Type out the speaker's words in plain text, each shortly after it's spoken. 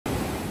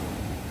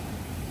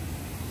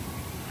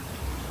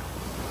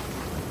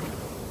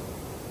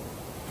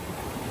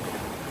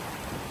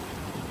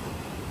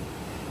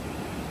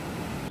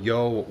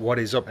Yo, what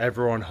is up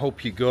everyone?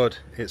 Hope you're good.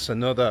 It's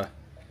another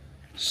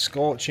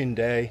scorching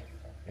day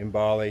in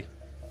Bali.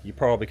 You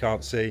probably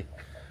can't see.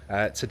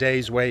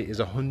 Today's weight is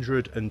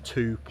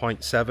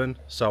 102.7,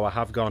 so I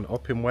have gone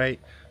up in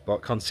weight,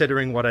 but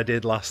considering what I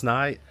did last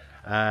night,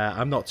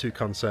 I'm not too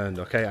concerned,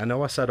 okay? I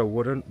know I said I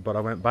wouldn't, but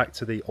I went back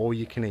to the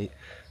all-you-can-eat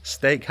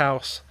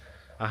steakhouse.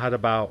 I had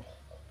about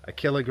a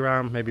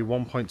kilogram, maybe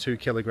 1.2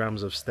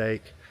 kilograms of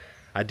steak.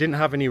 I didn't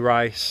have any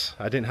rice.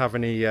 I didn't have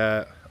any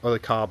other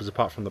carbs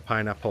apart from the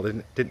pineapple.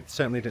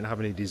 Certainly didn't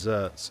have any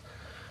desserts.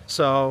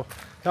 So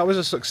that was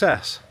a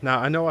success. Now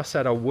I know I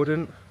said I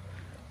wouldn't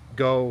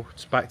go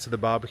back to the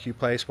barbecue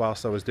place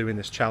whilst I was doing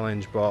this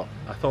challenge, but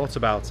I thought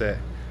about it,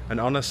 and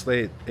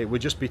honestly it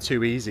would just be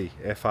too easy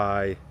if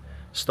I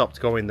stopped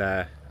going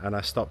there and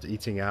I stopped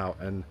eating out.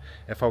 And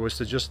if I was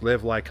to just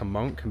live like a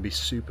monk and be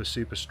super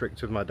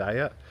strict with my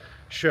diet,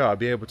 sure, I'd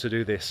be able to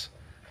do this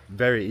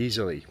very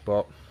easily,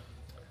 but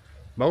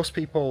most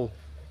people,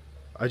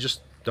 I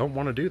just don't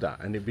want to do that,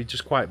 and it'd be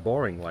just quite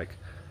boring. Like,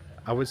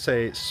 I would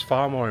say it's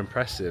far more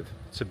impressive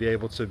to be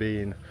able to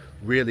be in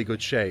really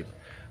good shape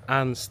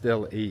and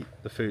still eat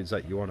the foods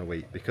that you want to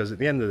eat, because at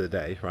the end of the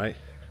day, right,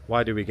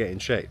 why do we get in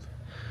shape?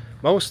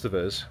 Most of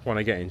us want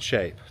to get in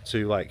shape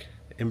to like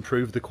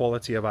improve the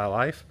quality of our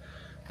life,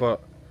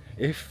 but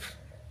if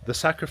the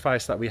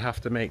sacrifice that we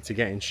have to make to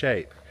get in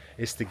shape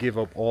is to give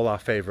up all our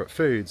favorite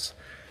foods,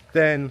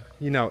 then,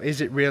 you know,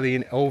 is it really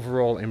an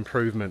overall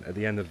improvement at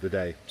the end of the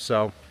day?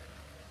 So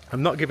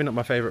I'm not giving up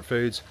my favorite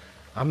foods,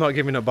 I'm not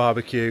giving up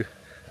barbecue,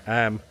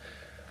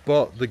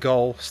 but the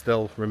goal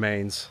still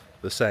remains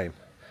the same.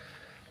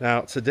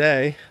 Now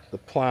today the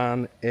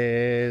plan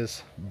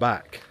is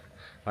back.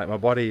 Like, my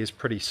body is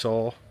pretty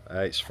sore.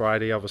 It's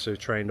Friday, obviously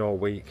trained all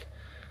week,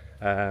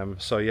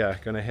 so yeah,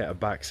 gonna hit a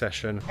back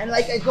session. And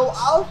like I go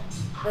out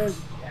and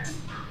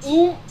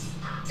in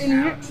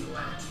here,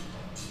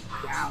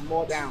 down,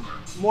 more down.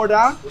 more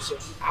down. Push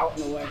it out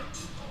and away.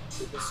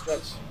 With the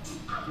stretch.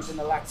 Keeping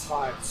the legs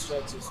hard.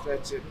 Stretch it,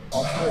 stretch it.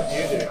 What do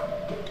you do?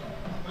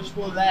 Push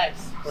pull legs.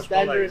 Push-pull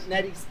Standard legs.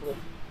 netty split.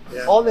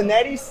 Yeah. All the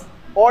netties,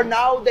 or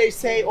now they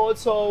say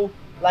also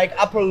like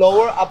upper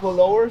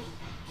lower.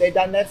 They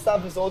done that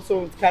stuff is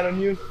also kind of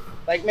new.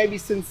 Like maybe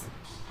since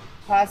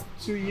past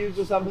 2 years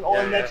or something,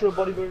 all natural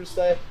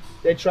bodybuilders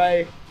they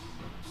try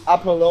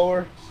upper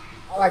lower.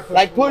 I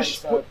Like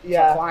push,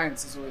 yeah. For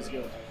clients is always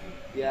good.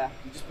 Yeah.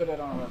 You just put it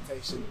on a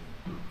rotation.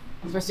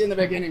 Especially in the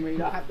beginning when you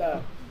don't have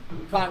to,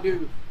 you can't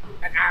do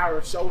an hour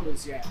of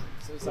shoulders yet.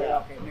 So it's like,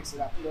 okay, mix it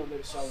up, a little bit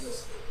of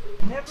shoulders.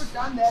 Never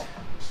done that.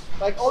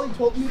 Like Ollie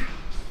told me,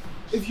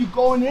 if you're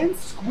going in,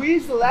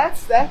 squeeze the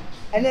lats there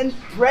and then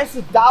press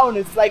it down.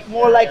 It's like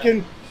more like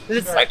an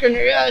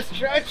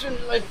stretch, and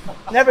like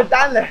never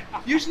done that.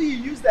 Usually you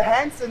use the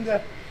hands in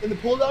the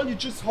pull down. You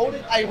just hold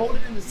it. I hold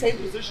it in the same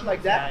position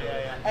like that,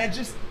 and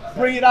just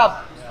bring it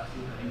up,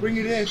 bring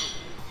it in.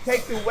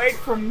 Take the weight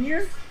from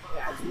here,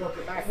 Yeah, just walk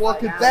it back.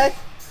 walk it back.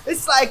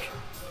 It's like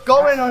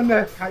going on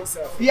the Kite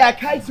surfing. yeah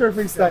kite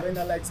surfing So stuff. bring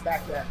the legs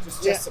back there.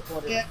 Just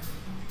support it. Yeah.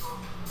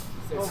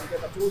 So you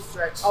get the full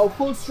stretch. Oh,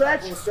 full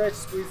stretch. Full stretch,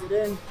 squeeze it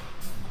in.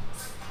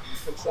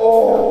 Oh.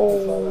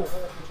 Control the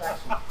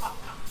contraction.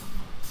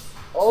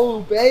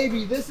 Oh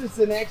baby, this is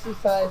an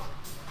exercise.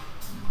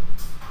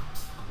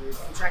 The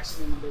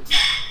contraction in the big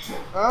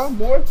back.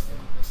 More.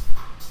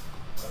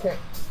 Okay.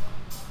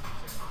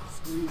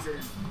 Squeeze in.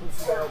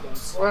 Push the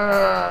elbows. Pull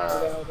Wow.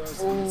 the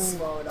elbows and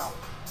slow it up.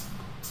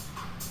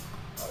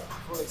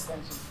 Full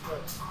extension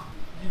stretch.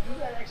 You do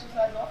that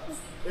exercise often?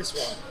 This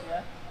one?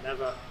 Yeah.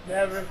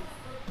 Never.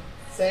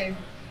 Same.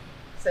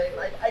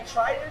 I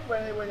tried it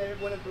when it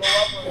blew up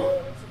on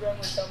Instagram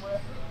or somewhere.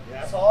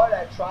 Yeah. Saw it.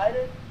 I tried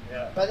it.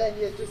 Yeah. But then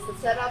just the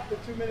setup, the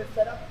 2-minute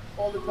setup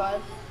all the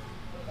time.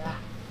 Nah.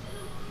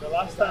 The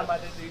last time I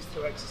did these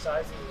two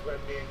exercises is when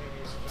me and him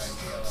used to train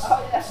together.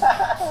 Oh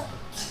yeah.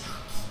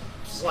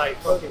 It's like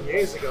fucking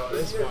years ago at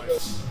this point.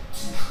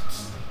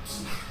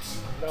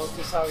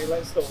 Notice how he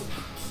lets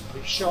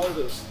his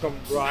shoulders come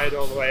right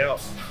all the way up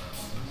to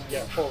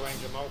get full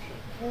range of motion.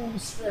 Full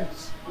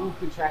stretch. Full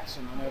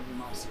contraction on every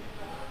muscle.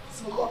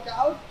 So look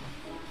out.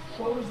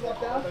 Shoulders look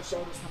All out. the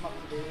shoulders come up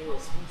to the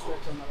ears. Full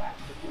stretch on the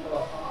lats.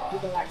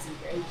 Keep the lats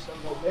engaged,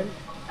 don't go limp.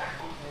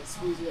 And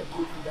squeeze it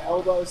through the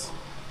elbows.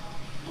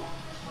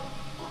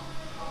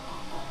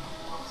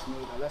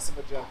 Smoother, less of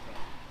a jerk here.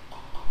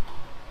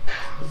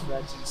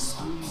 Stretching,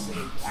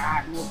 squeezing,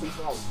 more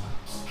control.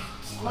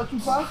 Not too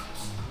fast.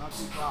 Not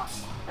too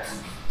fast.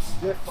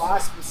 Good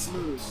fast but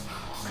smooth.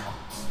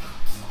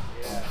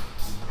 Yeah.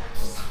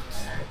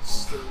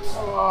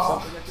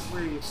 Something that can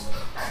breathe.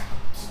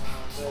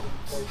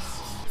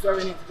 So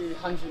we need to be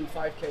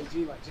 105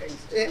 kg like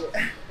James. Just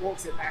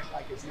walks it back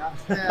like it's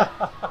nothing. Yeah.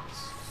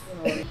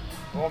 I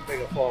want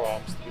bigger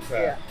forearms, to be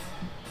fair. Yeah.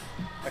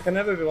 I can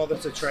never be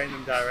bothered to train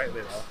them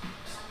directly though.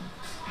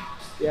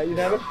 Yeah, you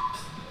never?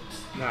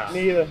 Nah.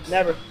 Me either,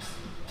 never.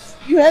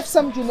 You have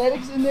some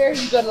genetics in there,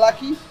 you got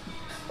lucky.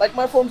 Like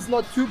my form's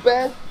not too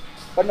bad,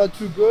 but not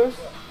too good.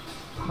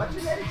 But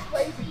genetics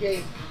plays a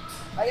game.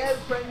 I have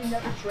a friend, he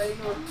never trained,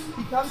 or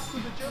he comes to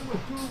the gym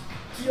with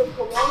 2 years of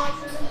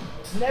coronas in him,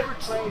 never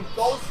trained,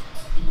 goes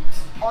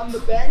on the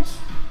bench,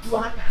 do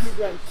 100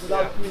 kilograms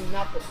without doing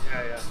nothing.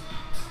 Yeah, yeah.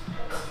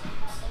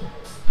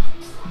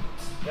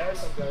 There are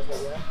some guys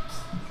like that.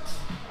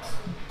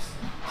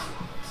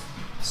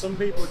 Some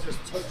people just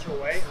touch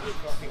your weight and they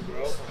fucking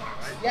grow from it,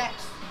 right? Yeah.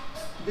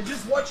 They're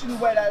just watching the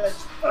weight, I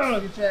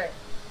like, you check.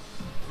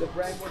 The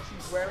brand, what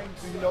she's wearing,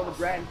 do you know the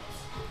brand?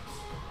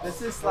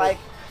 This is like,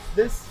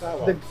 this,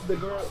 the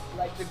girl,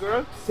 like the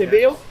girl,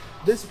 Tebeo,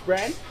 this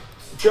brand,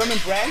 German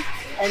brand,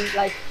 and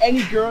like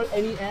any girl,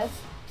 any ass,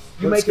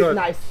 you Looks make good. it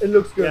nice, it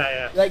looks good. Yeah,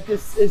 yeah. Like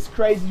this is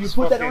crazy, you It's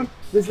put that fucking- on,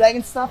 this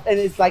legging stuff, and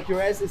it's like your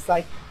ass is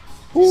like,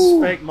 This is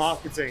ooh, fake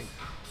marketing.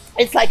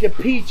 it's like a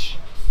peach.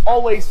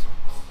 Always,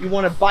 you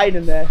want to bite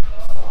in there.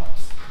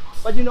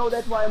 But you know,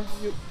 that's why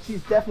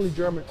she's definitely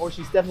German, or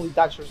she's definitely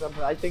Dutch or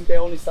something. I think they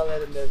only sell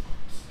that in there.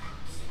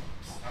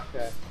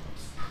 Okay,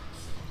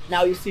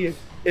 Now you see it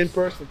in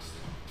person.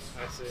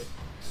 I see.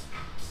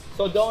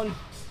 So don't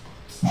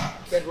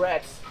get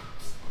wrecked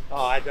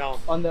Oh, I don't.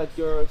 on that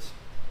girls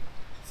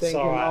thinking,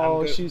 alright, I'm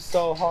oh, good. she's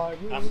so hard.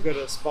 I'm good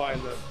at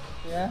spotting them.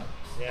 Yeah?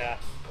 Yeah.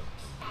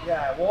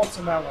 Yeah,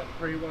 watermelon,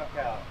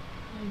 pre-workout.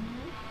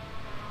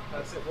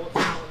 That's it,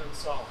 watermelon and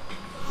salt.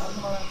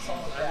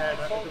 And then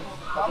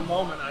at the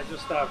moment I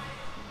just have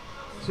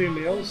 2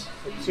 meals,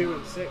 2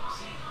 and 6.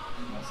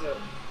 That's it.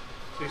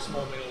 2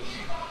 small meals.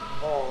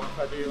 Or if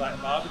I do like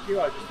barbecue,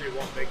 I just do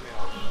 1 big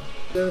meal.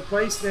 The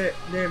place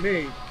near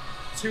me,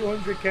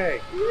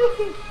 200k,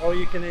 all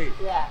you can eat.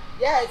 Yeah.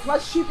 Yeah, it's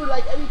much cheaper.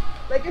 Like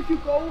if you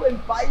go and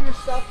buy your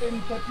stuff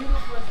in computer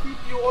for a seat,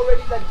 you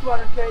already like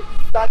 200k.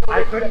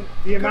 I couldn't,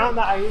 the amount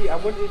that I eat, I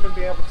wouldn't even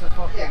be able to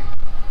fucking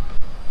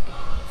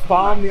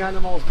farm the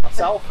animals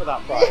myself for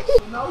that price.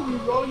 So now we're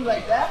rolling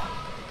like that.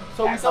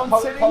 So we So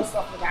don't sit post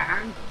off with that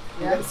hand.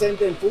 You Yeah. get the same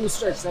thing, full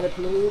stretch, let it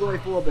pull all the way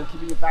forward, but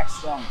keeping your back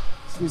strong.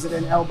 Squeeze it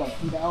in elbow,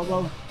 keep the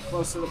elbow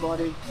close to the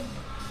body,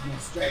 and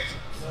stretch.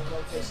 No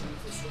rotation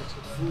into stretch,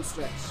 full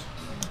stretch.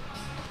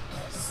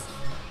 Yes.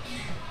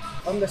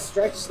 On the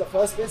stretch, the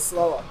first bit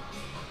slower.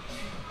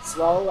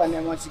 Slow, and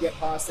then once you get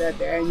past that,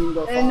 then you can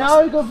go fast. And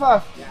now you go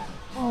fast. Yeah.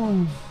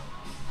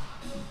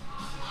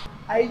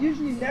 I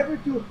usually never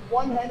do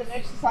one-handed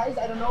exercise.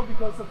 I don't know,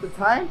 because of the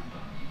time,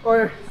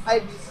 or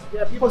I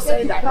people forget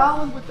say to that.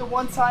 count with the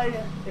one side.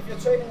 If you're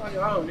training on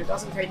your own, it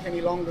doesn't take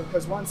any longer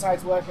because one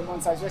side's working,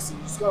 one side's resting.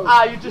 You just go.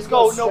 You just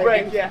go, no straight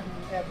break. in. Yeah.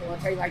 Yeah, it'll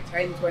take like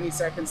 10, 20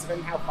 seconds,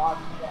 depending how far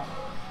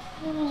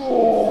you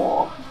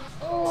go.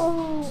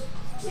 Oh.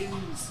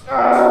 Squeeze.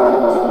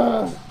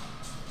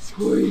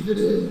 Squeeze it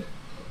in.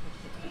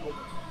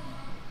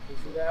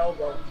 Through the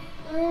elbow.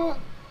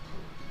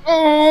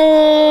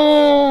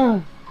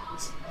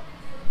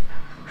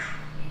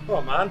 Come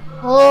on, man.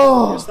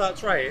 Oh. You start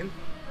trying.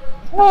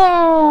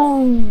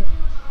 Oh.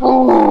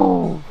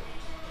 Oh.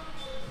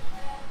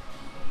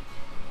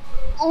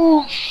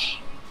 Oh.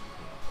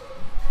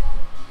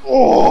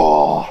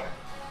 Oh.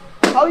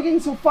 How are you getting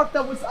so fucked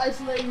up with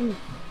isolating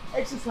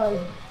exercise?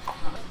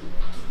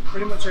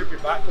 Pretty much every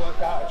back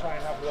workout, I try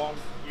and have 1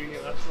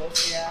 unilateral.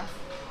 Yeah.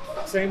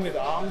 Same with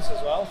arms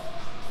as well.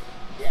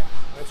 Yeah.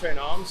 I train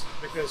arms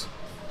because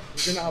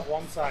you're going to have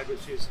one side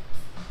which is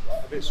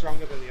a bit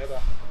stronger than the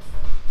other.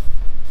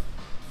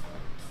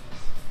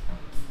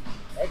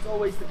 That's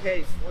always the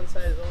case. One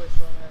side is always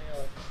stronger than the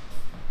other.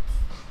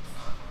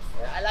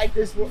 Yeah, I like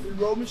this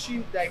row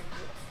machine, like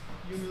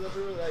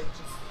Unilateral, like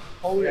just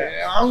hold it.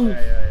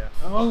 Yeah.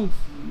 Oh.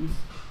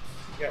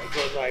 Get a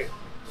good like.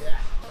 Yeah.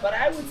 But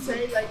I would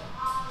say like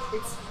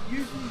it's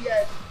usually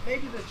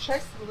maybe the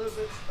chest a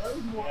little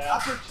more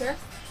upper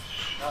chest.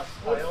 I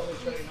only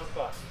train up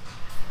back.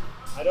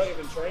 I don't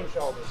even train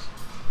shoulders.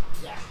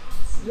 Yeah.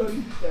 You don't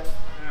use that.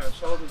 Yeah,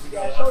 shoulders.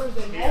 Yeah, shoulders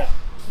and neck.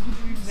 You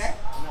can do neck.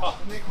 No.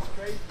 The neck is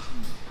crazy.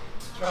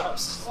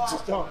 Traps.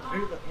 Just don't do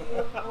them.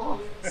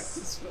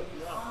 It's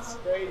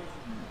crazy.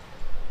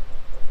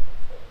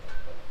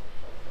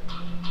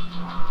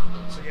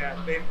 So yeah,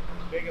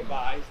 bigger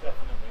buys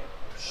definitely.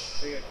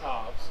 Bigger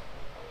carbs.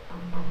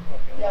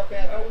 Yeah,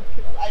 okay,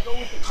 I go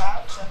with the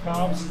calves.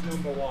 Carbs is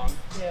number 1.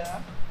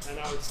 Yeah. And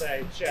I would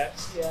say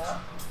chest. Yeah.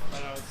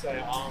 And I would say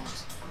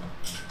arms.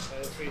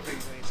 They're the 3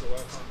 things I need to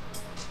work on.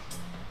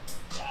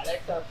 Yeah,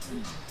 that's tough.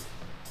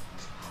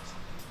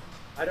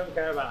 I don't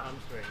care about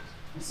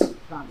hamstrings.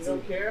 You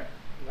don't care?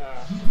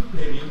 Nah.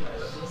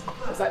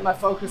 It's like my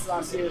focus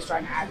last year was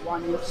trying to add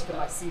 1 inch to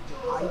my seated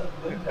height,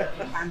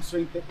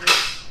 hamstring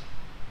thickness.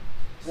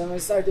 And then when I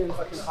started doing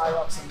fucking high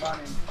rocks and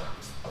running,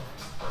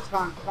 just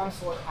can't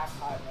afford half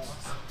high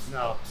rocks.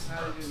 No.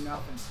 Now they do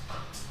nothing.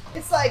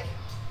 It's like,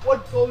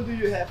 what goal do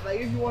you have? Like,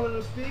 if you want to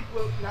look big,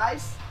 look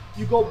nice,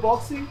 you go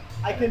boxing.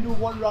 I can do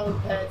 1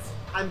 round pads.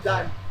 I'm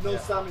done. No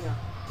stamina.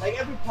 Like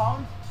every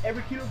pound,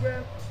 every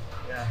kilogram,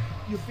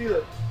 you feel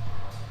it.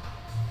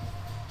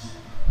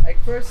 Like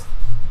first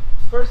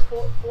 4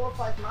 or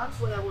 5 months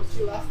when I was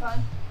here last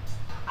time,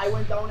 I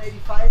went down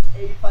 85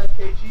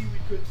 kg. We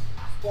could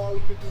spar, we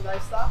could do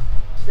nice stuff.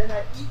 Then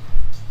I eat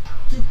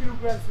 2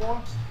 kilograms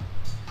more.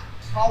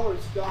 Power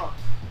is gone.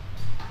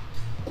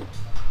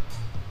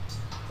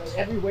 So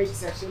every weight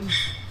session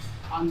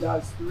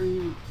undoes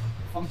 3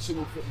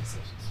 functional fitness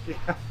sessions.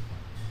 Yeah.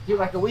 Do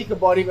like a week of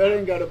bodybuilding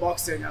and go to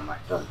boxing. I'm like,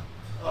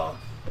 oh.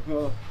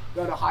 Go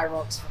to high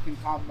rocks, fucking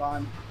can't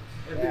run.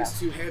 Everything's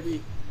too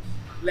heavy.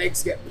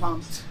 Legs get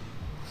pumped.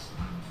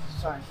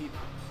 Just try and keep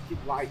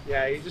light.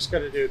 Yeah, you just got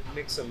to do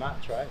mix and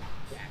match, right?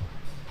 Yeah.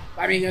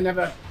 I mean, you're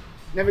never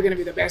going to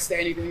be the best at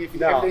anything if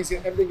you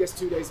everything gets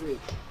 2 days a week.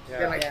 Yeah.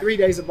 Get like 3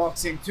 days of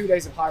boxing, 2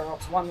 days of high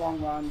rocks, 1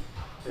 long run,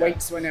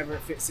 weights whenever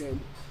it fits in,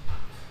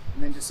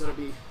 and then just sort of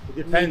be. It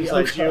depends.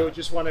 Like, do you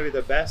just want to be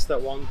the best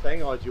at one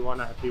thing, or do you want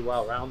to be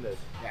well-rounded?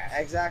 Yeah,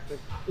 exactly.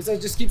 So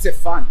it just keeps it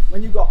fun.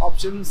 When you've got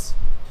options,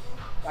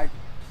 like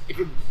if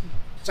you're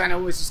trying to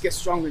always just get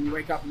stronger and you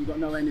wake up and you've got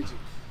no energy,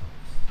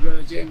 you go to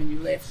the gym and you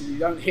lift and you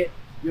don't hit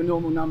your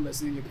normal numbers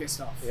and then you're pissed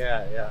off.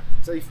 Yeah, yeah.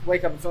 So you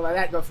wake up and feel like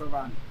that, go for a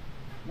run.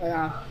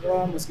 Yeah, the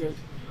run was good.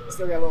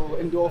 Still get a little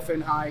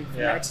endorphin high from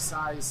the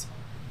exercise.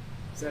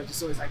 So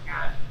just always like,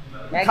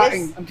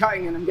 I'm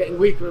cutting and I'm getting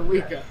weaker and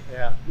weaker.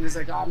 Yeah. And it's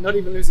like, oh, I'm not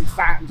even losing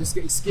fat, I'm just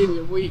getting skinny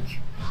and weak.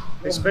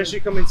 Especially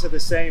coming to the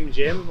same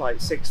gym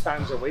like 6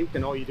 times a week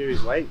and all you do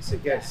is weights,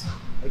 it gets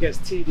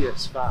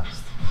tedious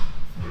fast,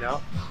 you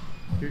know?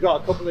 We've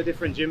got a couple of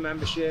different gym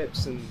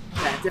memberships and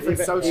different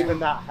social. Even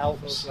that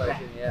helps.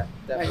 Yeah,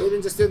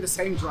 even just doing the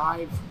same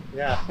drive.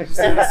 Yeah.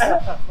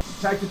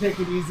 Tried to take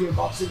it easy in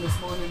boxing this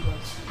morning,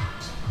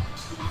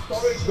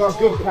 but got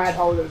good pad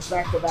holders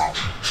back to back.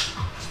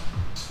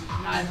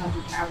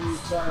 900 calories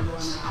burned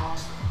 1 hour.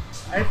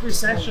 Every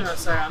session I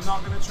say, I'm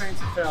not going to train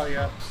to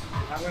failure,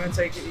 I'm going to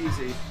take it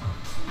easy.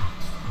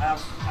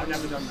 I've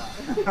never done that.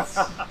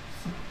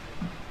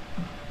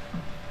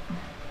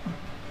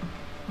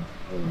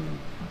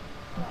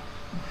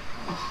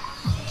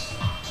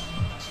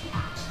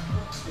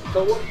 So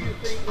what do you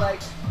think,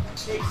 like,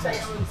 they say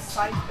on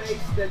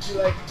science-based that you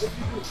like, if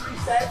you do 3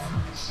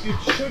 sets, you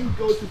shouldn't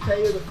go to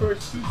failure the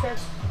first 2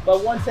 sets,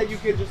 but 1 set you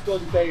can just go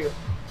to failure.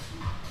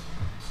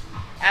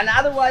 And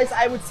otherwise,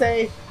 I would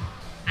say,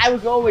 I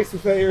would go always to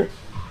failure.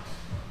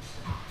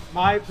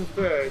 My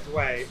preferred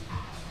way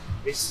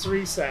is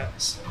 3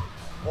 sets,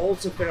 all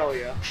to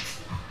failure,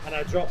 and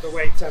I drop the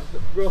weight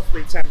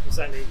roughly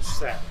 10% each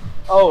set.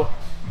 Oh.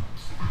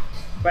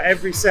 But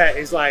every set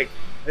is like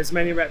as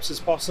many reps as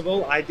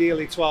possible,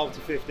 ideally 12 to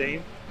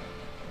 15.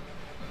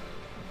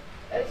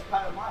 That's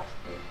kind of much.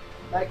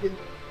 Like in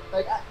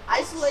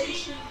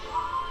isolation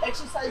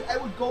exercise, I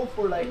would go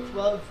for like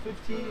 12,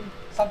 15,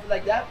 something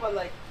like that. But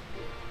like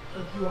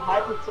if you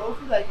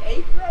hypertrophy, like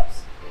 8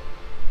 reps.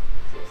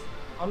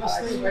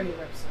 Honestly, 20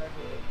 reps.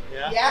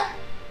 yeah. Yeah.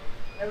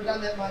 Never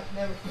done that much.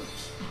 Never.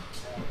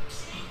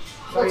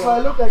 So That's why I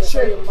look like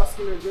shit. Your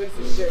muscular joints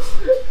and shit.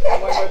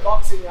 And when we're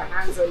boxing, your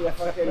hands are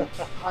fucking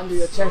under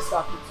your chest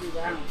after 2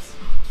 rounds.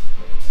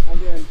 I'm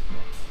doing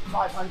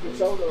 500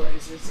 shoulder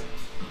raises.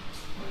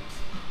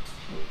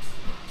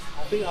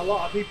 I think a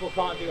lot of people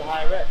can't do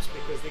high reps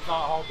because they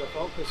can't hold their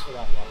focus for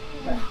that long.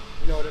 Yeah.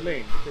 You know what I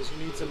mean? Because you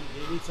need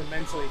to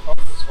mentally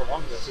focus for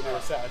longer. To do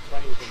a set of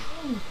 20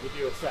 than you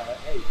do a set of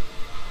 8.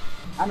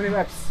 How many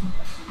reps?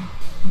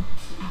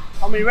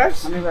 How many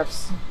reps? How many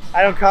reps?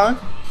 I don't count.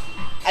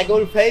 I go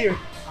to failure.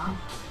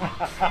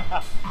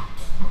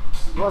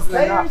 Wasn't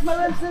Failure enough. is my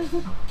reps.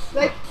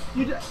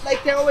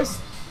 Like they always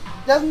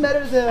doesn't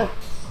matter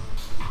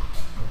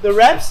the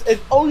reps.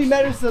 It only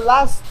matters the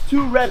last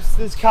 2 reps.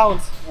 This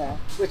counts. Yeah.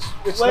 Which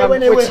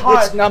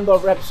number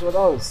of reps were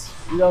those?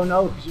 You don't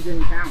know because you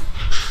didn't count.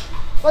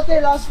 But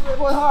they last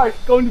were hard.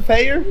 Going to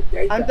failure.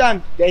 Data. I'm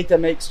done. Data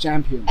makes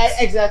champions.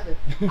 Exactly.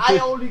 I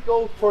only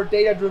go for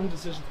data-driven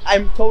decisions.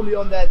 I'm totally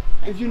on that.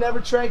 If you never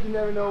track, you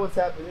never know what's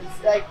happening.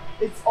 It's like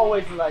it's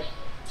always like.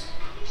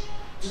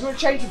 If you're gonna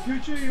change the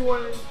future, you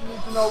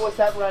need to know what's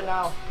happening right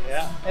now.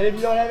 Yeah. And if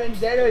you don't have any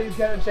data, you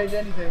cannot change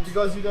anything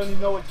because you don't even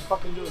know what you're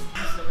fucking doing.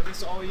 So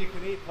this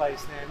all-you-can-eat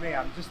place near me,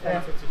 I'm just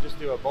tempted to just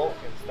do a bulk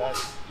instead.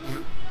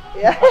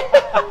 Yeah.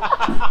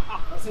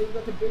 I'll say you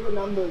got the bigger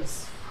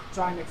numbers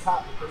trying to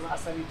cut the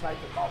last time you tried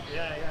to bulk.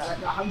 Yeah, yeah.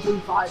 Like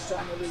 105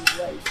 trying to lose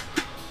weight.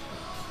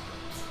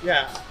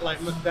 Yeah, like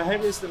the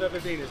heaviest I've ever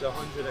been is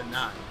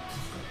 109,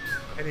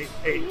 and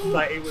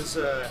it was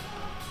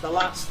the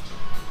last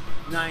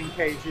 9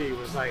 kg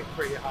was like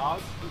pretty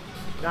hard.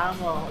 Now I'm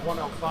at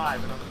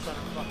 105 and I'm trying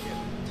to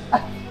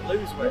fucking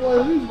lose weight. You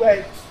want to lose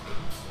weight?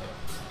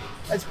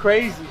 That's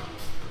crazy.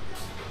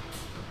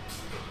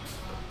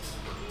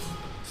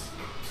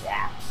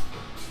 Yeah.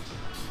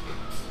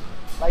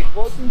 Like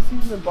boating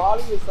season in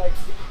Bali is like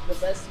the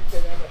best you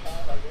can ever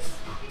have, I guess.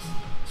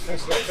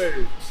 Just the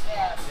food.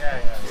 Yeah.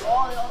 Yeah.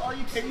 All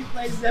you can eat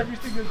places every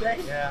single day.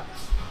 Yeah.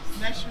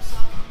 Smash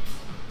yourself.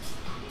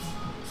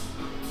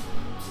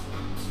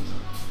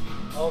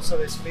 Also,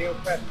 this meal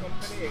prep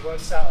company, it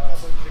works out at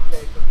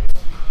 100k per meal.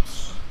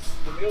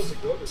 The meals are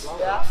good as well.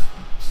 Yeah.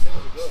 The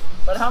meals are good.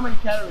 But how many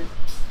calories?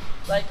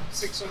 Like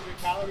 600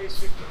 calories,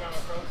 50 grams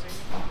of protein.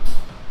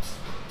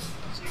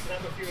 So you can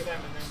have a few of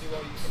them and then do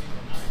all you can eat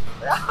at night.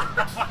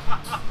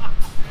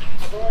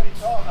 I've already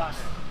thought about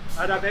it.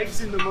 I'd have eggs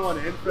in the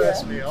morning,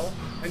 first meal,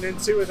 and then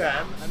 2 of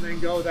them, and then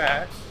go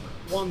there,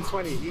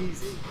 120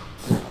 easy.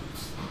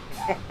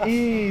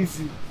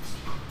 Easy.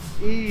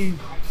 Easy.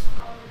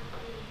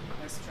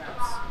 Nice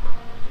traps.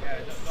 Yeah,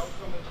 don't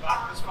come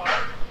back this far.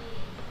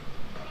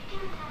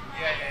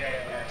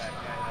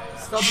 Yeah.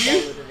 Stop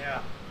you?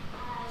 Yeah.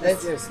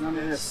 That's this, none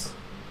of this.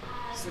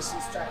 It's just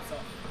these straps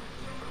off.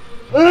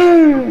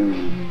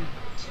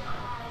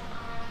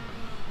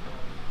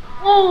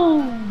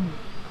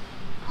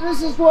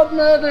 This is what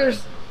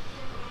matters.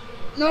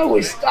 Now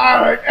we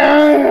start.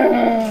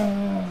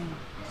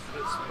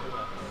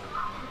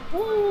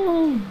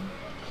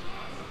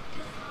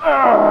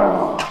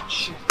 Oh,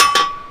 shit.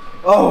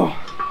 Oh.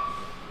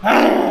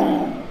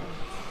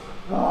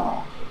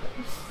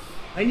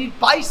 I need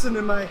bison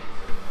in my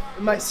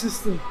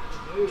system.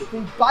 I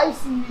think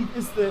bison meat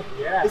is the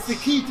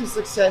key to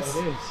success.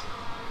 It is.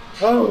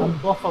 Oh.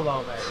 And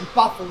buffalo, mate. And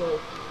buffalo,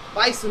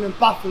 bison and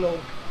buffalo.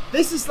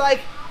 This is like,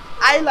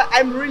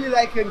 I'm really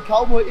like a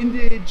cowboy,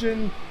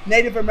 Indian,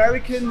 Native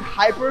American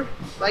hyper.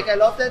 Like I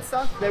love that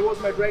stuff. That was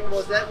my drink,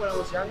 was that when I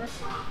was younger.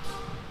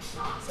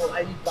 So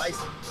I need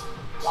bison,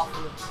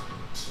 buffalo.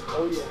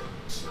 Oh yeah.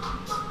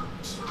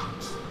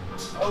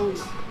 Oh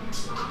yeah.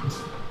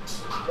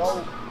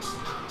 Yo.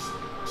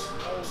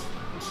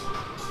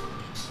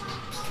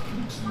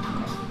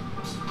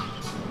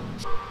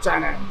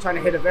 Trying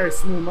to hit a very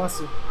smooth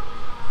muscle.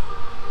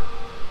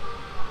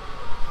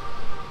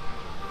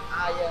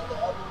 Ah yeah, the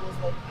elbow was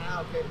like,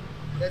 okay.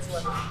 That's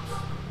what.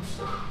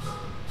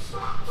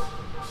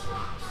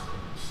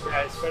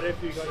 Yeah, it's better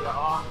if you got your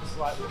arm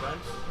slightly bent.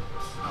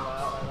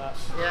 Like that.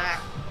 Yeah.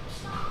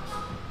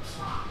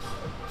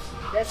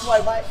 That's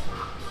why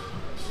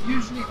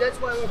usually that's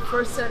why my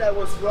first set I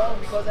was wrong,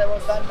 because I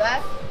was done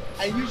that.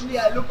 And usually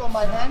I look on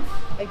my hand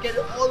and get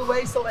it all the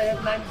way so I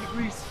have 90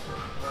 degrees.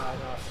 Yeah, I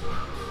know.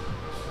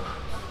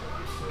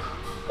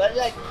 But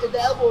like the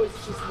elbow is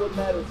just what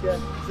matters, yeah.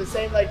 It's the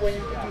same like when you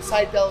do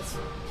side delts.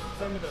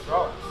 Same with the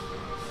row.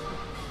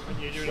 When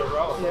you do the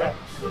row, Yeah. right?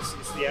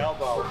 It's the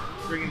elbow.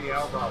 Bringing the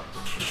elbow.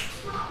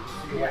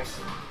 Yeah. It's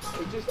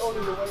just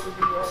only the way we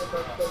do your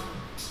hand.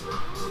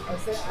 I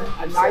say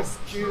a nice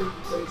cue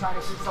when you're trying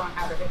to teach someone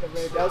how to hit the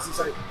rear delts. It's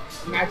like,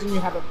 imagine you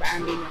have a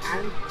band in your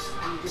hand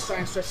and you just try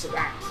and stretch the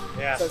band.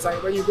 Yeah. So it's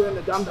like when you're doing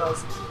the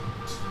dumbbells,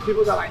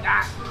 people go like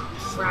that,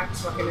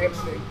 traps, fucking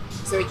everything.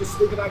 So you just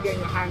think about getting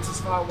your hands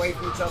as far away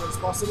from each other as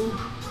possible,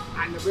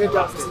 and the rear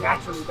delts just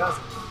naturally does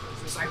it.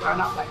 So it's like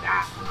run up like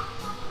that,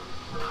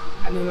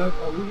 and then like,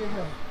 oh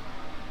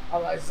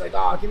yeah. It's like, oh,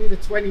 I'll give you the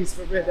 20s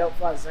for rear delt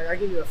flies. It's like, I'll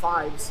give you the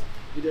 5s.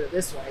 You do it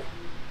this way.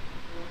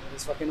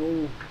 It's fucking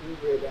all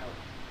rear delt.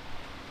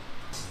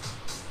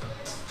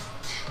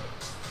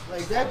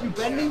 Like that, you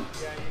bending?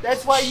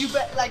 That's why you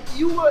like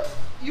you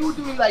were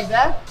doing like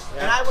that,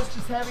 and I was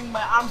just having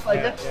my arms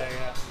like that.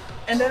 Yeah.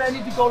 And then I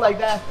need to go like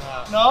that.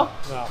 No.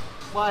 No?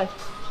 Why?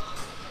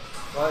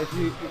 Well, if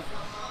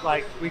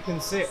like, we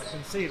can see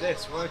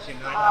this working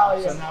right Oh,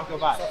 now. yeah. So now go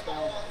back.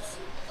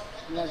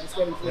 Yeah, just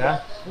getting through Yeah.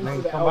 through And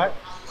then the come elbow. back.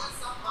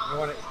 You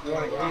want it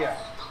here.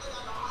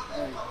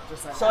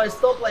 Just like So I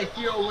stopped like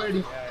here already.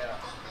 Yeah.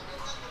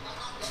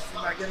 it's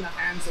like getting the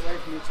hands away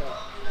from each other.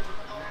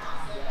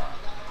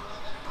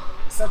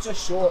 Yeah. It's such a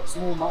short,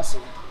 small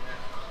muscle.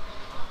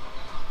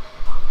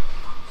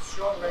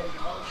 Short range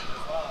of motion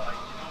as well. Like,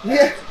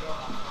 Yeah.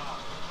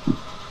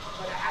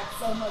 But it adds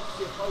so much to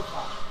your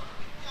profile.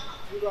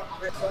 You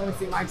got the only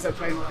thing I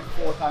train like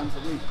 4 times a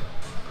week.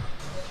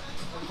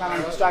 Every time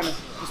I'm just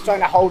trying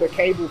to hold a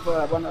cable for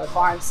one of the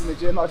clients in the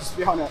gym, I'll just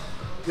be on it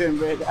doing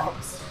rear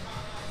delts.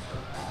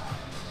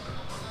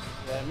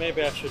 Yeah,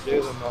 maybe I should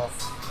do them more.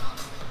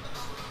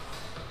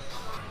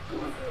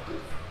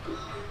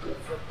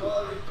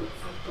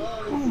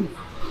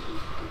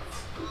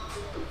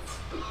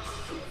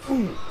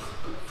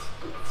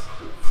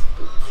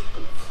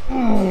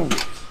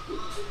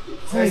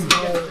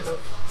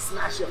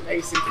 Smash your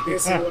face into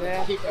this or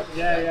whatever. Keep everything.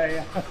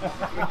 Yeah.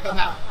 Come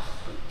out.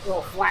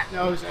 Little flat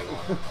nose.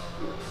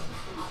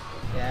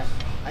 Yeah.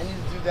 I need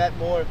to do that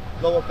more.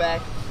 Lower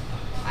back.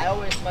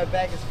 My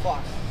back is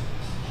fucked.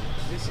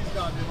 This has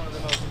got to be one of the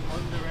most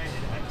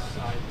underrated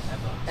exercises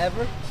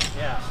ever. Ever?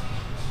 Yeah.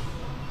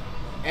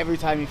 Every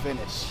time you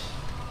finish.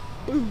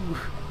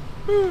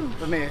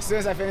 For me, as soon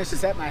as I finish the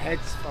set, my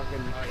head's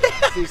fucking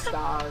see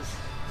stars.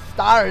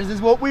 Stars is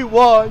what we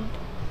want.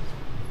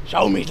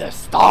 Show me the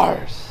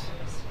stars.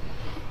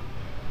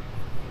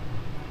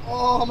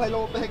 Oh, my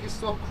lower back is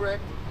so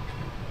cracked.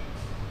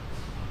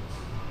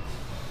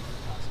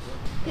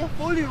 Yeah,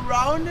 fully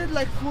rounded,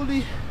 like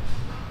fully.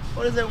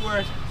 What is that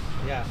word?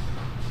 Yeah.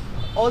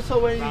 Also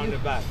when you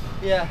Rounded back.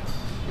 yeah,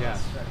 Yeah.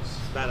 It's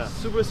better.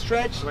 super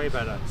stretched. Way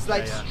better. It's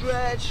like yeah.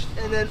 stretched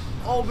and then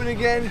open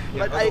again.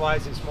 Yeah, but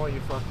otherwise it's more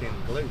your fucking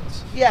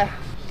glutes. yeah.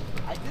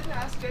 I didn't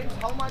ask James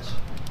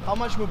how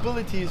much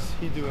mobility is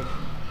he doing?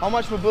 How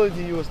much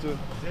mobility he was doing?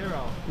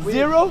 0.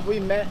 Zero? We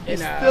met He in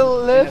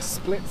still a lives?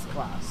 splits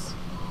class.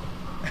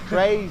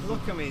 Crazy.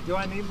 Look at me. Do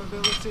I need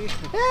mobility?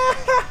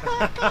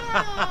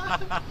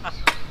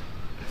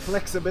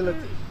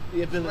 Flexibility.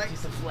 The ability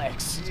to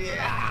flex.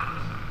 Yeah.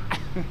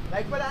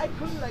 Like, but I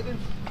couldn't like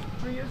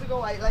 3 years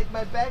ago, I like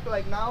my back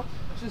like now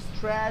just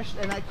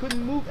trashed and I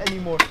couldn't move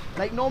anymore.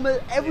 Like normal,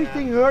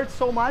 everything hurt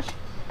so much.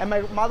 And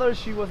my mother,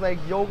 she was like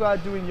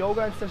doing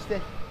yoga and stuff. She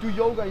said, do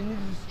yoga, you need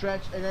to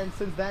stretch. And then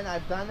since then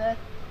I've done that.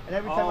 And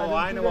every time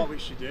I know what we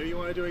should do. You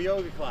want to do a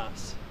yoga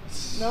class?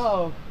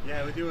 No.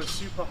 Yeah, we do a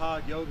super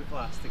hard yoga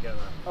class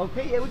together.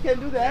 Okay, yeah, we can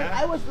do that.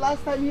 Yeah. I was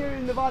last time here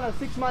in Nevada,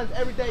 6 months,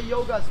 every day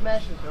yoga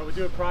smashing. No, we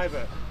do a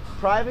private.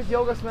 Private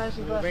yoga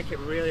smashing We'll class? make it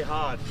really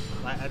hard,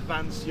 like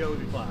advanced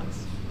yoga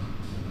class.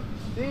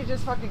 Are you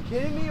just fucking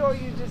kidding me or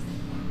you just...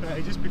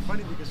 It'd just be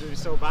funny because we're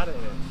so bad at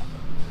it.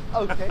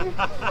 Okay.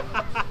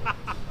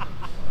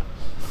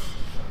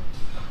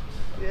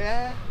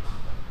 Yeah,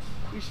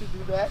 we should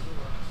do that.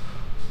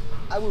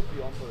 I would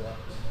be on for that.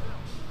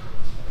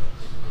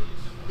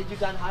 Did you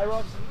done high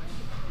rocks?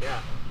 Yeah.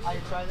 Are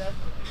you tried that?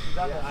 You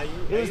done that?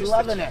 He was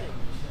loving it.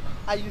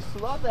 I used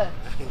to love that.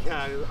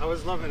 Yeah, I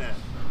was loving it.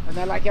 And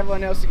then like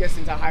everyone else who gets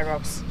into high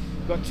rocks,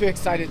 got too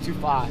excited too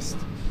fast.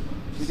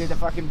 He did a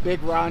fucking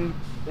big run,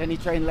 then he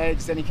trained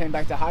legs, then he came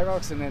back to high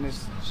rocks, and then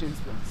his shin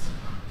splints.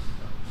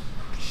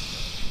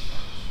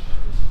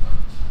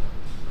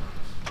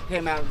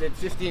 Came out, did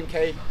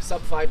 15k,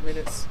 sub 5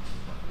 minutes.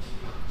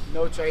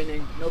 No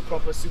training, no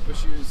proper super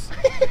shoes.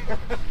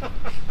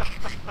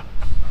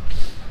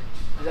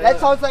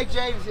 That sounds like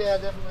James, yeah,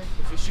 definitely.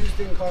 If your shoes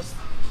didn't cost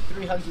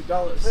 $300, you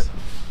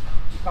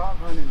can't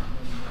run in them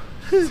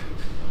anymore.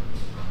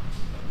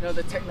 You know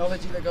the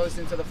technology that goes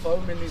into the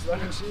foam in these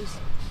running shoes?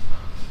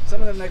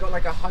 Some of them, they got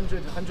like a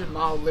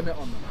 100-mile limit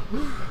on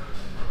them.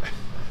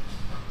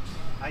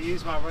 I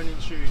use my running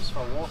shoes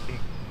for walking.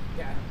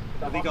 Yeah.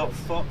 But they got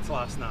fucked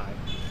last night.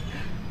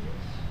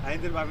 I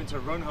ended up having to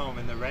run home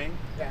in the rain.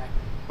 Yeah.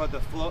 But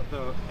it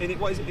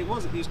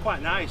was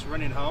quite nice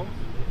running home,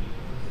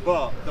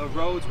 but the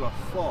roads were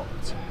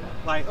fucked,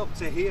 like up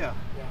to here.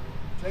 Yeah.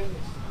 Training.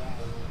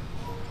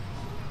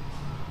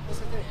 That's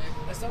the thing.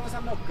 As long as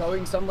I'm not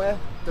going somewhere,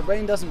 the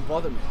rain doesn't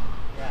bother me.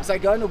 Yeah. It's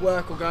like going to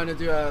work or going to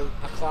do a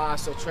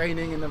class or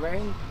training in the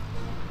rain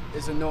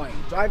is annoying.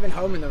 Driving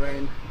home in the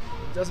rain,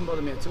 it doesn't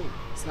bother me at all.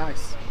 It's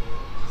nice.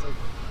 It's like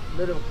a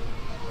little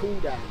cool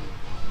down.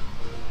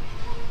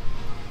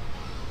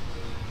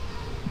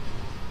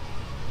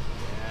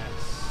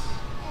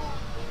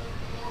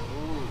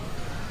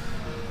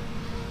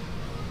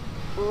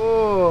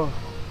 Oh.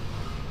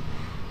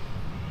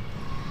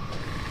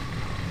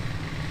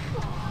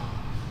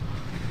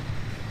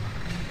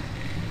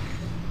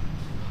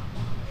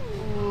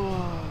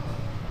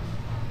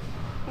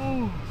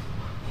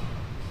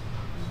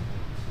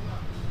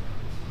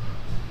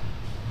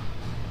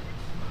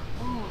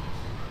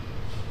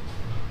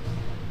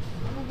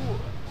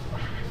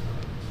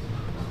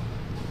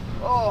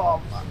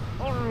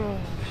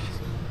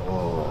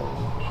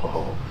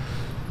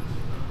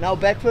 Now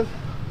backflip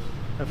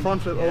and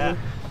front flip over.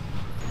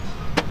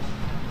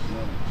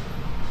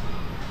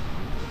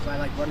 So I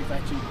like body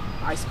fetching,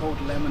 ice cold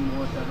lemon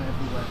water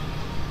everywhere.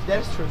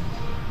 That's true.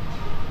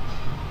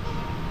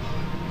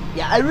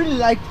 Yeah, I really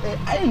like.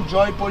 I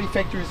enjoy Body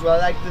Factory as well.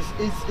 Like this,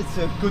 it's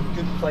a good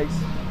place,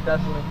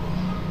 definitely.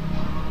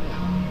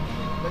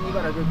 Then you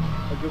got a good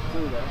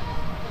pool there.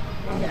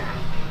 Yeah.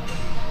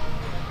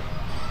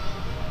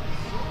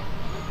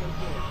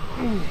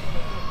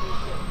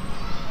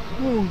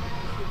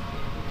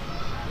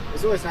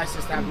 It's always nice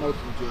just to have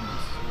multiple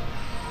gyms.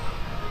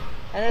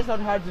 And it's not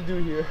hard to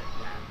do here.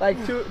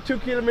 Like 2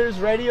 kilometers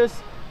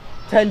radius,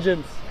 10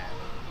 gyms. Yeah.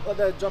 Well,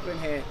 the drop in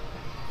here,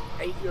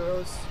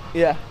 €8.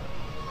 Yeah.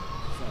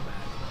 It's not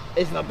bad.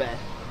 It's not bad.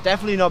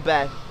 Definitely not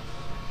bad.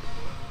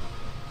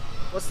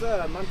 What's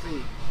the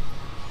monthly?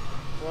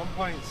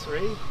 1.3.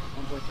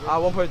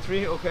 1.3.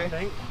 1.3. Okay. I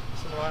think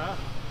something like that.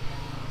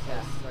 So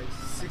it's like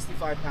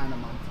 £65 a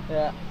month.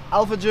 Yeah.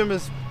 Alpha Gym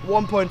is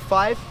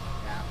 1.5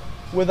 Yeah.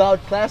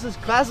 without classes.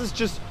 Classes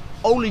just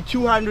only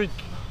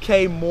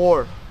 200k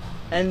more,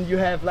 and you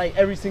have like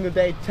every single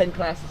day 10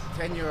 classes.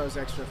 €10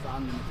 extra for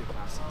unlimited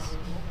classes.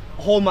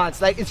 Whole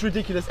months, like it's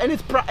ridiculous, and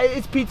it's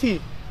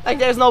PT. Like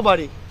there's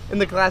nobody in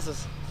the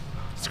classes.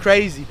 It's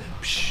crazy.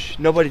 Psh,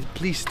 nobody.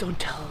 Please don't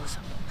tell us.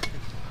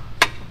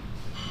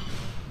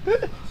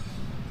 Don't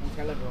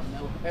tell everyone.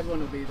 No,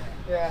 everyone will be there.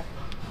 Yeah.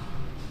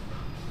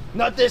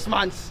 Not this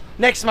month.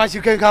 Next month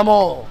you can come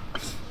all,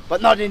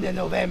 but not in the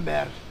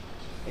November,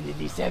 in the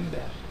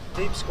December.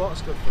 Deep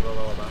squat's good for the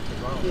lower back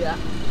as well. Yeah.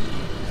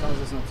 As long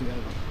as it's not too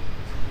heavy.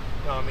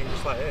 No, I mean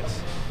just like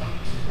this.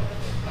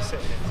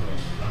 Sitting into it.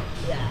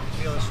 Yeah.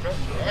 Feel the stretch.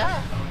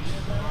 Yeah.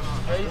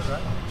 It's crazy.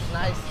 Right?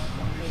 Nice.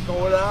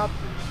 Going up.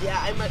 Yeah,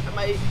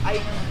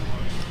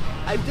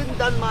 I didn't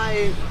done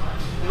my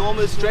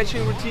normal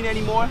stretching routine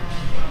anymore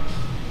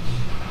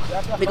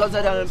because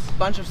I done a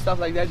bunch of stuff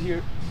like that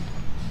here.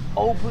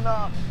 Open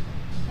up.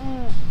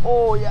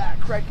 Oh yeah,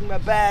 cracking my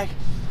back.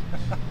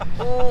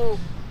 Oh.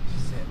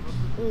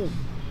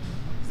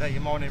 Is that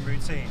your morning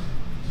routine?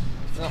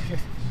 Watch.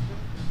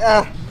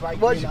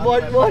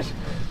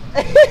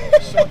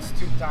 Shorts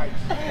too tight.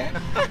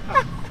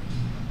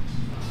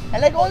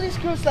 And like all these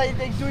girls like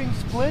doing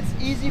splits,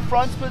 easy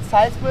front splits,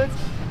 side splits,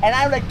 and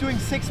I'm like doing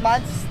 6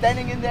 months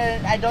standing in there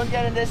and I don't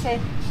get in there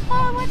saying,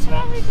 oh, what's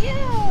wrong with you?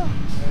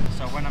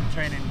 So when I'm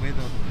training with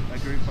a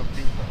group of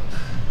people,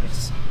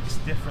 it's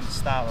different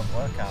style of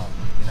workout,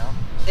 you know?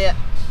 Yeah.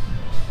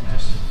 It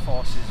just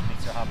forces me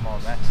to have more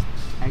rest.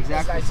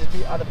 Exactly. It's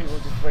nice to other people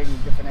just bring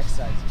different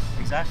exercises.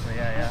 Exactly,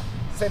 yeah.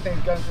 Same thing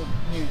as going to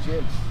a new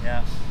gym.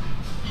 Yeah.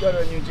 You go to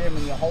a new gym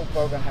and your whole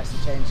program has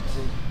to change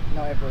because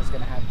not everyone's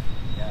going to have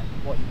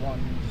what you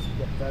want. You just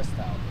get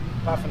versatile.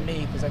 Apart from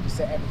me, because I just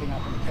set everything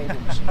up on the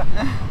cable machine.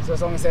 So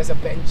as long as there's a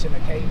bench and a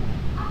cable,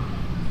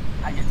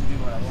 I get to do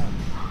what I want.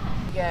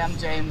 Yeah, I'm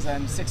James.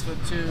 I'm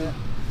 6'2",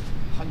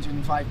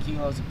 105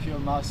 kilos of pure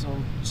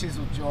muscle,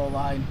 chiseled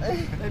jawline.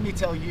 Let me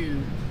tell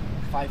you,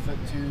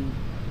 5'2",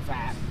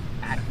 fat,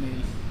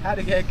 acne, how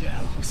to get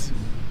girls.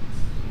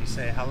 You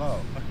say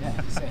hello.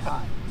 Yeah, say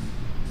hi.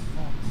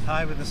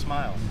 Hi with a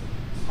smile.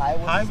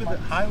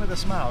 Hi with a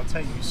smile will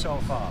take you so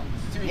far.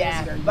 2 years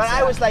Yeah, ago, but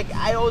I was like,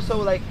 I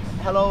also like,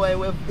 hello,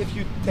 if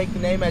you take the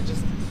name,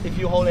 if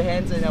you hold their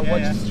hands and I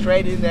watch you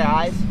straight in their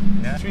eyes,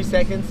 3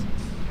 seconds,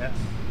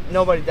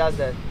 nobody does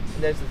that.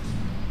 And there's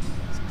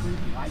It's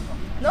creepy eye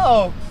contact.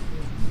 no,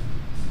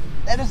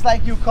 that is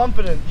like you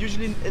confident.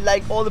 Usually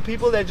like all the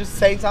people, they're just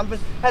saying something,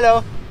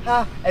 hello,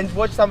 ha, and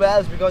watch somebody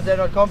else because they're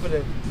not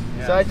confident.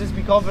 Yeah. So I just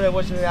be confident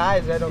watching their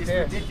eyes, I don't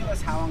care. It's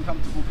ridiculous how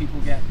uncomfortable people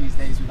get these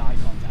days with eye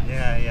contact.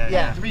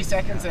 Yeah. 3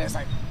 seconds and it's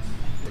like,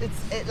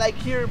 Like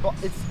here,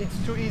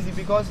 it's too easy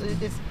because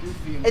it's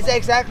goofy and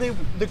exactly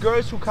the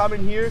girls who come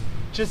in here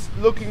just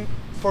looking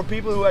for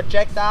people who are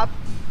jacked up,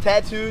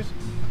 tattoos,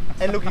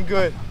 and looking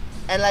good.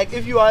 And like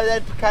if you are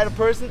that kind of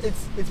person,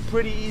 it's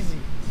pretty easy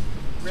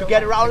to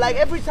get around. Like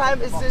every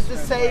time it's the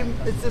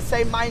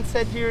same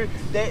mindset here.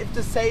 It's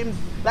the same.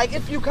 Like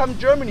if you come to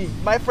Germany,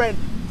 my friend,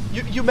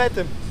 you met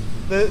him,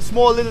 the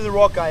small Little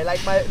Rock guy.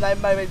 Like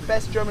my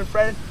best German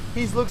friend,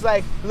 he looks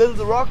like Little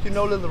the Rock. You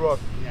know Little the Rock.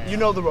 You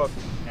know the Rock.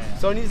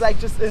 So and he's like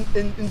just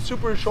in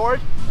super short,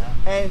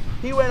 and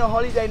he went on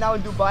holiday now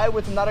in Dubai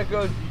with another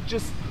girl,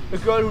 just a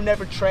girl who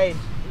never trained.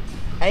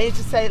 And he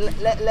just say,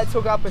 let's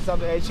hook up or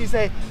something. And she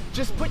say,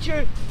 just put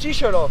your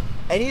t-shirt on.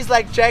 And he's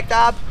like jacked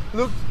up,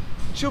 look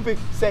too big.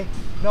 Say,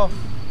 no,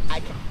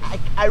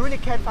 I really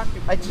can't fuck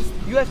you.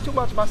 You have too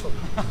much muscle.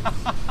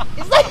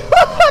 It's like,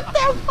 what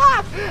the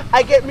fuck?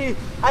 I get me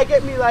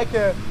like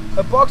a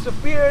box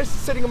of beers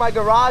sitting in my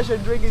garage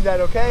and drinking that,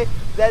 okay?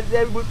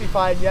 That would be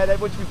fine, yeah, that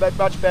would be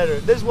much better.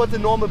 This is what the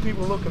normal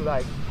people looking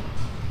like.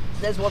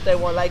 That's what they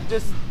want, like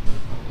just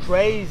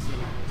crazy.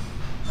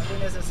 I think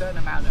there's a certain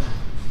amount of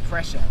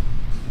pressure.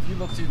 If you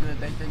look too good,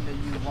 they think that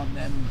you want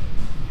them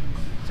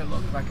to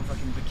look like a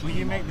fucking bikini. Well,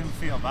 you make them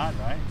feel bad,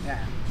 right? Yeah.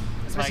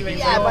 Like Especially when if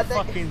you're you're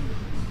fucking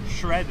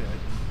shredded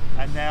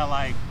and they're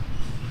like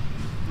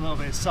a little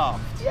bit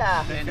soft,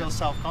 they feel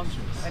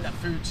self-conscious. end up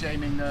food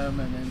shaming them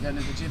and then going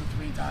to the gym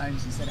 3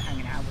 times instead of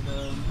hanging out with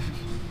them.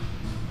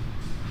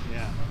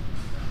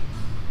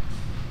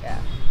 Yeah.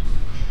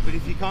 But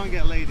if you can't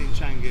get laid in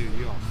Canggu,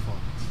 you're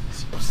fucked.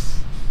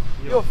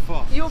 You're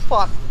fucked. You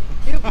fucked.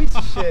 You piece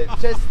of shit.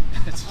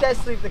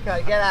 Just leave the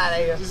country. Get out of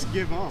here. Just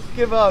give up.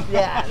 Give up.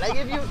 Yeah. Like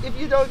if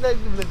you don't like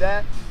with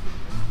that.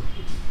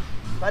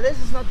 But this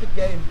is not the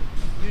game.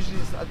 Usually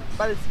it's not.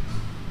 But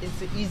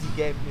it's an easy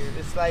game here.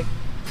 It's like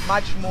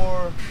much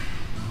more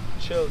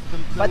chill.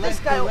 The less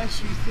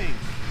you think,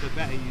 the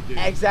better you do.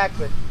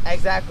 Exactly.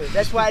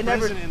 That's why I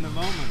never. Present in the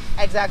moment.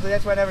 Exactly.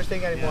 That's why I never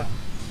think anymore. Yeah.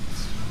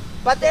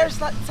 But there's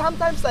like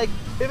sometimes like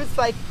if it's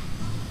like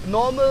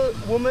normal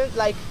woman,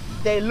 like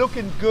they're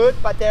looking good,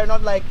 but they're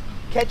not like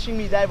catching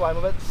me that way.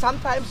 But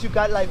sometimes you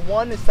got like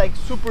one, it's like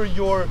super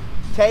your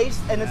taste,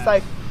 and it's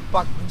like,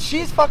 fuck, she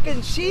is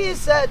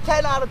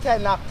 10 out of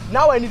 10 now.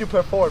 Now I need to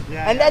perform,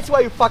 and that's why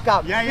you fuck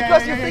up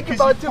because you think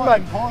about too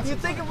much. You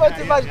think about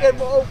too much. Get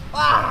oh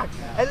fuck.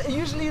 And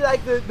usually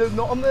like the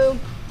normal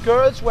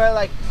girls where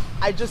like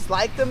I just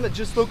like them, they're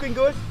just looking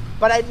good.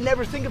 But I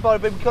never think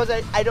about it because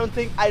I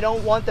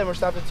don't want them or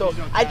something. So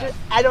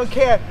I don't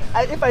care.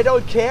 If I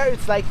don't care,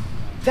 it's like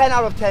 10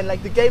 out of 10.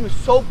 Like the game is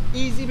so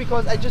easy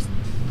because I just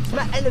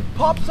and it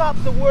pops up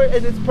the word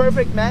and it's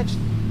perfect match.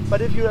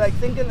 But if you're like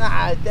thinking,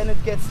 then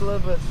it gets a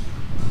little bit.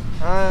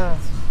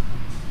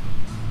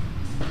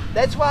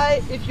 That's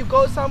why if you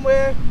go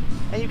somewhere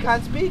and you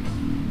can't speak,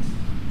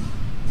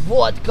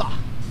 vodka,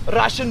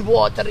 Russian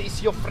water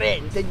is your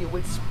friend, then you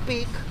will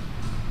speak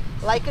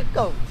like a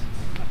goat.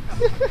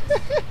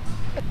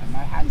 And my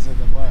hands are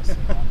the worst.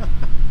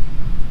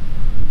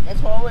 That's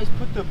why I always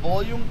put the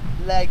volume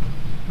like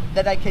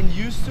that I can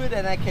use to it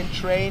and I can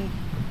train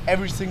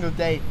every single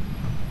day.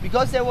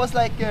 Because there was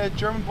like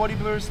German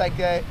bodybuilders like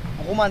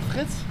Roman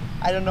Fritz.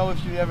 I don't know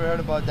if you ever heard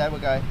about that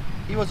guy.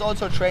 He was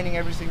also training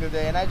every single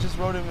day and I just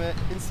wrote him an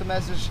Insta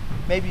message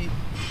maybe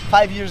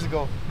 5 years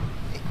ago.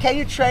 Can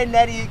you train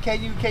Nettie?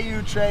 Can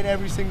you train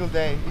every single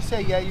day? He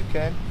said, yeah, you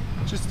can.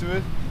 Just do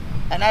it.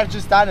 And I've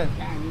just done it.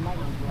 Man, you might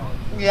not grow.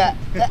 Yeah,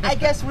 I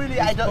guess really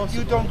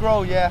you don't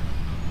grow, yeah.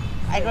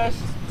 I guess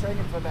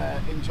training for the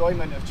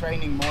enjoyment of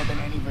training more than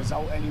any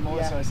result anymore.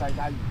 Yeah. So it's like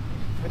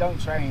if I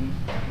don't train,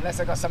 unless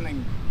I got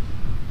something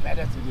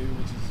better to do,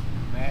 which is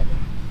rarely.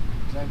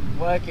 So I'm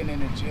working in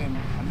a gym,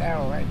 I'm there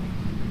already.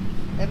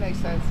 That makes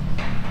sense.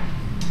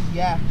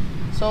 Yeah.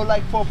 So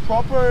like for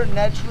proper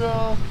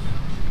natural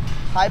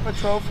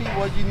hypertrophy,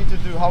 what do you need to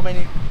do? How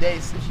many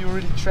days if you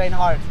really train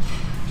hard?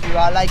 If you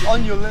are like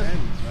on your limit.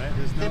 Right?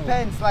 There's no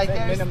Depends. Like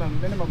there's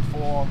minimum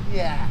 4.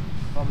 Yeah.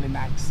 Probably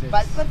max 6.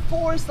 But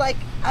 4 is like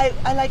I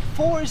like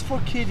 4 is for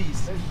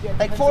kiddies. Yeah,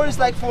 like 4 is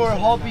like for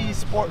hobby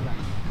sport.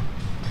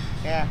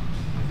 Yeah.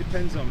 It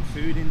depends on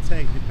food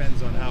intake,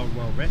 depends on how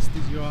well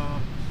rested you are.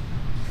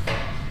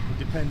 It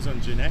depends on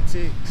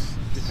genetics.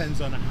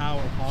 Depends on how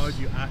hard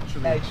you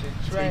actually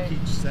take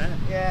each set.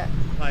 Yeah.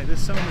 Like there's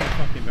so many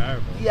fucking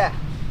variables. Yeah.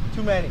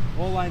 Too many.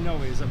 All I know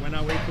is that when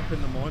I wake up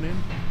in the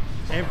morning,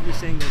 every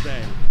single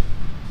day,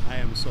 I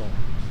am sore.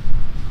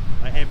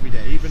 Like every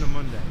day, even on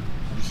Monday,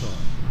 I'm sore.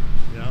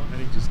 You know,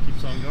 and it just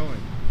keeps on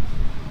going.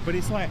 But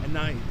it's like a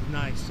nice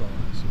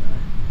soreness, you know.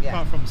 Yeah.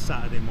 Apart from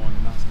Saturday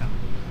morning, that's kind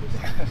of the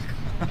worst.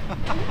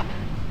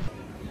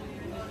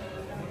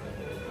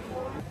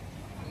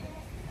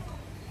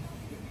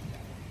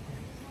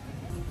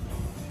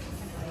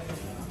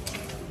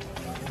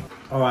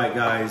 Alright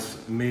guys,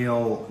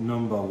 meal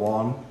number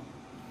 1.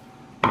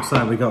 Looks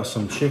like we got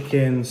some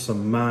chicken,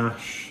 some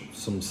mash,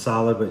 some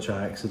salad which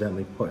I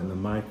accidentally put in the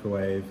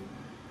microwave,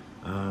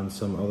 and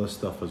some other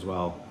stuff as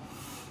well.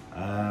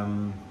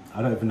 I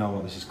don't even know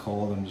what this is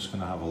called, I'm just going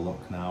to have a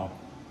look now.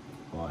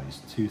 But it's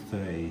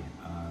 2:30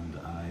 and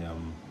I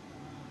am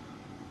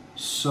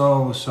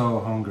so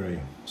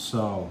hungry.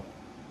 So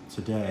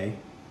today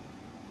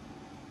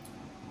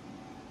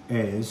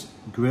is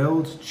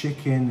grilled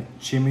chicken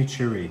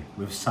chimichurri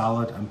with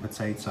salad and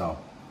potato.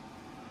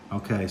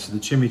 Okay, so the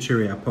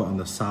chimichurri I put on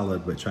the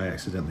salad, which I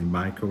accidentally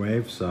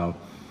microwaved, so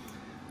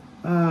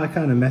I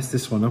kind of messed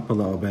this one up a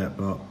little bit,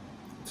 but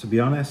to be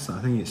honest, I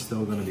think it's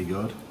still going to be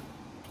good.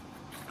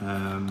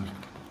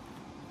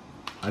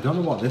 I don't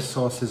know what this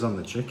sauce is on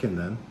the chicken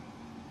then.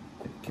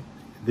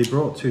 They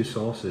brought 2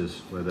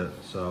 sauces with it,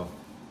 so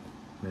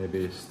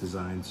maybe it's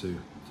designed to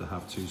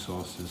have 2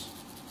 sauces.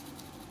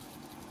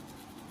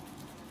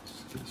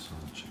 Get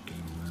some chicken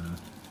in there.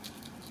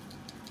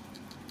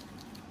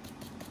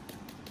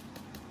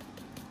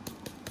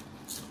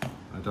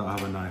 I don't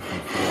have a knife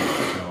and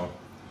fork, so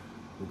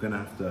we're gonna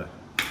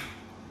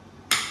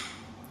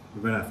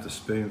have to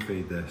spoon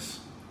feed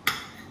this.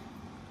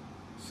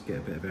 Just get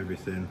a bit of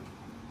everything.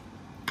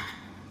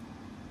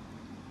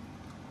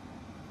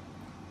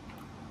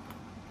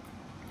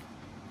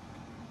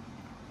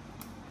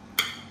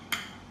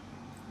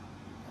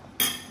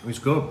 It's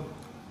good.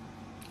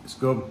 It's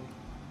good.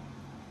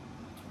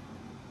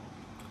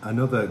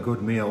 Another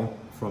good meal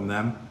from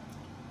them.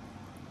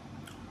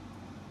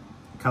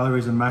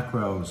 Calories and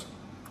macros: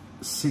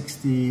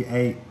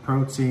 68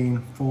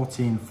 protein,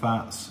 14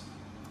 fats,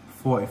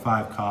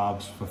 45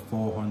 carbs for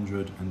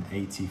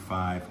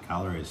 485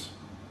 calories.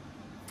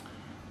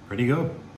 Pretty good.